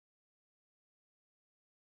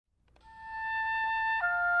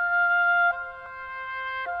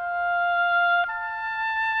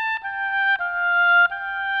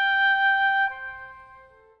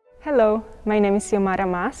Hello, my name is Xiomara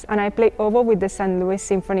Mass and I play oboe with the St. Louis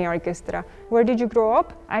Symphony Orchestra. Where did you grow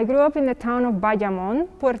up? I grew up in the town of Bayamón,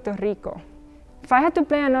 Puerto Rico. If I had to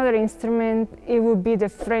play another instrument, it would be the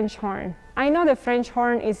French horn. I know the French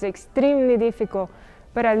horn is extremely difficult,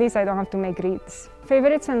 but at least I don't have to make reeds.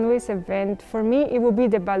 Favorite St. Louis event, for me, it would be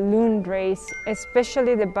the balloon race,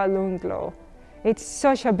 especially the balloon glow. It's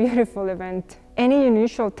such a beautiful event. Any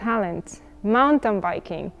unusual talent, mountain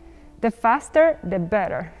biking, the faster, the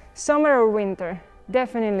better. Summer or winter?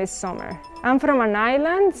 Definitely summer. I'm from an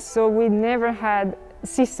island, so we never had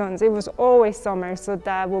seasons. It was always summer, so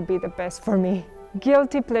that would be the best for me.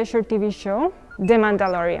 Guilty pleasure TV show? The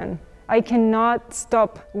Mandalorian. I cannot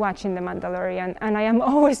stop watching The Mandalorian, and I am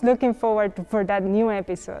always looking forward for that new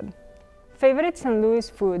episode. Favorite St. Louis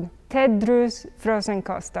food? Ted Drew's frozen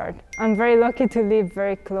custard. I'm very lucky to live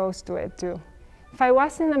very close to it too. If I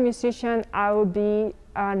wasn't a musician, I would be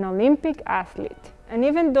an Olympic athlete. And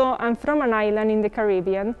even though I'm from an island in the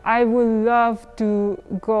Caribbean, I would love to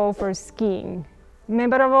go for skiing.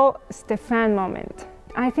 Memorable Stefan moment.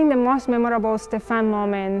 I think the most memorable Stefan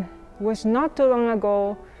moment was not too long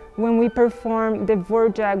ago when we performed the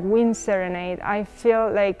Dvorak Wind Serenade. I feel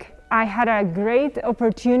like I had a great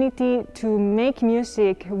opportunity to make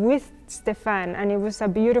music with Stefan, and it was a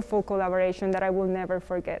beautiful collaboration that I will never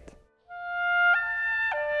forget.